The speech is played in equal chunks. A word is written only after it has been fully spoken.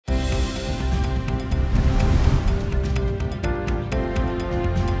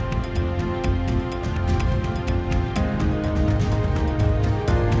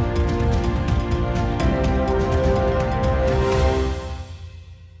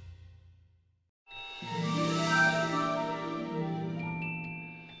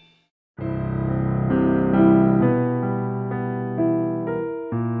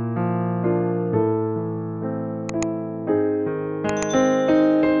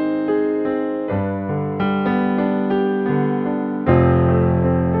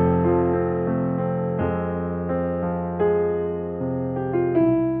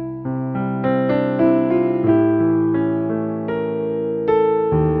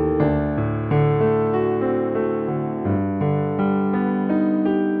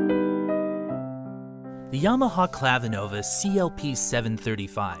The Yamaha Clavinova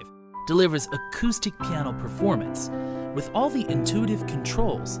CLP-735 delivers acoustic piano performance with all the intuitive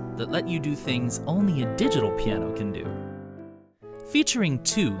controls that let you do things only a digital piano can do. Featuring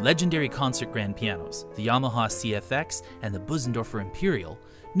two legendary concert grand pianos, the Yamaha CFX and the Bösendorfer Imperial,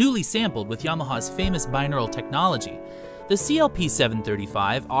 newly sampled with Yamaha's famous binaural technology, the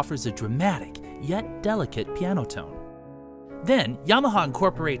CLP-735 offers a dramatic yet delicate piano tone. Then, Yamaha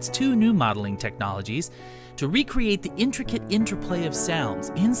incorporates two new modeling technologies to recreate the intricate interplay of sounds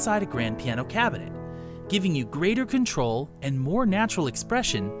inside a grand piano cabinet, giving you greater control and more natural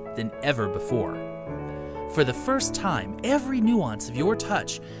expression than ever before. For the first time, every nuance of your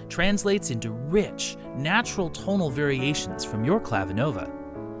touch translates into rich, natural tonal variations from your Clavinova.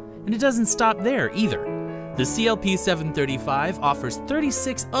 And it doesn't stop there either. The CLP-735 offers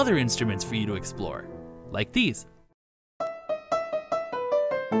 36 other instruments for you to explore, like these.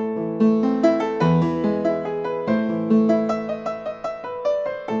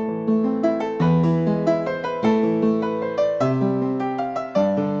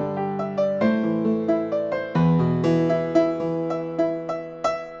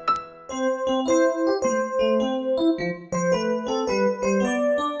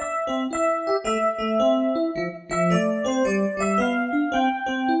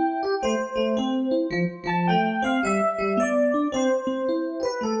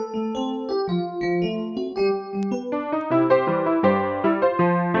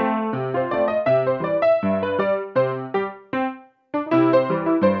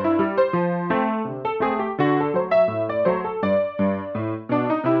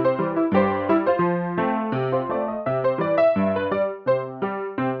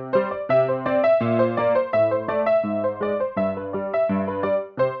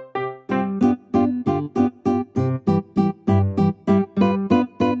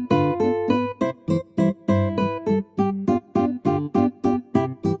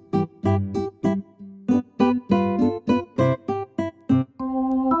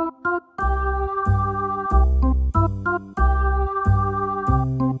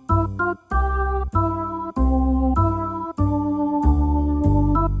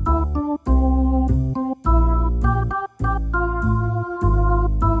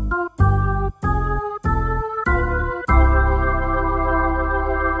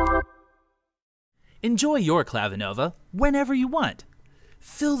 Enjoy your Clavinova whenever you want.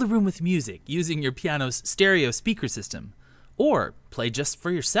 Fill the room with music using your piano's stereo speaker system, or play just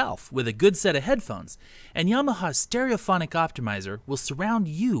for yourself with a good set of headphones, and Yamaha's stereophonic optimizer will surround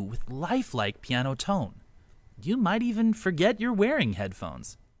you with lifelike piano tone. You might even forget you're wearing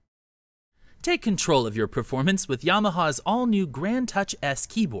headphones. Take control of your performance with Yamaha's all-new Grand Touch S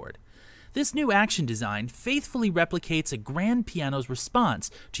keyboard. This new action design faithfully replicates a grand piano's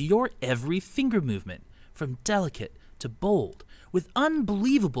response to your every finger movement, from delicate to bold, with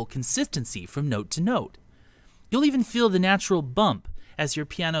unbelievable consistency from note to note. You'll even feel the natural bump as your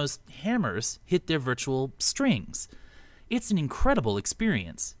piano's hammers hit their virtual strings. It's an incredible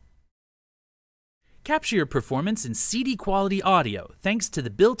experience. Capture your performance in CD-quality audio thanks to the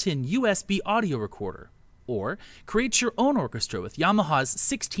built-in USB audio recorder, or create your own orchestra with Yamaha's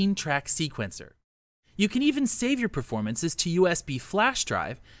 16-track sequencer. You can even save your performances to USB flash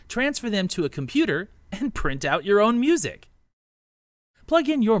drive, transfer them to a computer, and print out your own music. Plug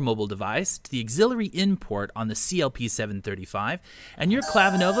in your mobile device to the auxiliary in port on the CLP-735, and your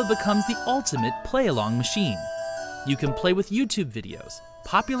Clavinova becomes the ultimate play-along machine. You can play with YouTube videos,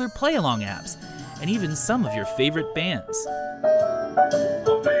 popular play-along apps, and even some of your favorite bands.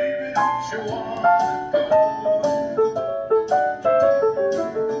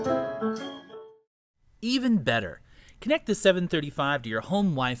 Even better, connect the 735 to your home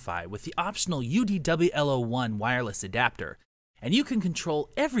Wi-Fi with the optional UDWL01 wireless adapter, and you can control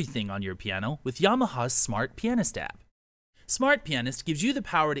everything on your piano with Yamaha's Smart Pianist app. Smart Pianist gives you the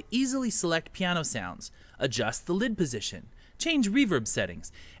power to easily select piano sounds, adjust the lid position, change reverb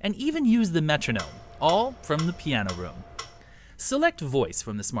settings, and even use the metronome, all from the piano room. Select Voice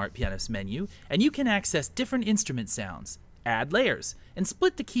from the Smart Pianist menu, and you can access different instrument sounds, add layers, and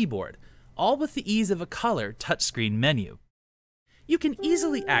split the keyboard, all with the ease of a color touchscreen menu. You can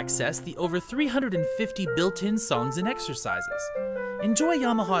easily access the over 350 built-in songs and exercises. Enjoy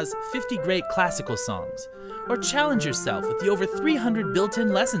Yamaha's 50 great classical songs, or challenge yourself with the over 300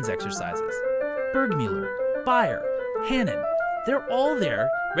 built-in lessons exercises. Bergmuller, Beyer, Hannon, they're all there,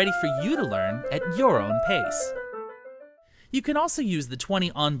 ready for you to learn at your own pace. You can also use the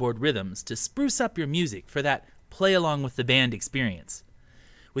 20 onboard rhythms to spruce up your music for that play-along with the band experience.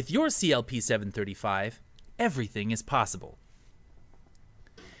 With your CLP-735, everything is possible.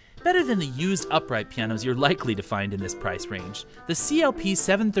 Better than the used upright pianos you're likely to find in this price range, the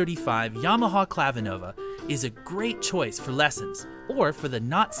CLP-735 Yamaha Clavinova is a great choice for lessons or for the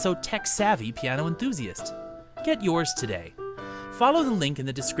not-so-tech-savvy piano enthusiast. Get yours today. Follow the link in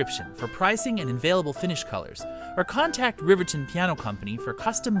the description for pricing and available finish colors, or contact Riverton Piano Company for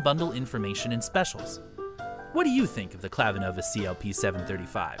custom bundle information and specials. What do you think of the Clavinova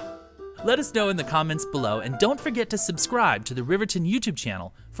CLP-735? Let us know in the comments below, and don't forget to subscribe to the Riverton YouTube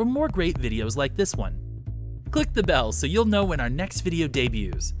channel for more great videos like this one. Click the bell so you'll know when our next video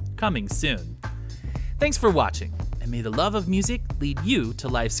debuts, coming soon. Thanks for watching, and may the love of music lead you to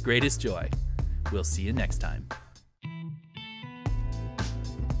life's greatest joy. We'll see you next time.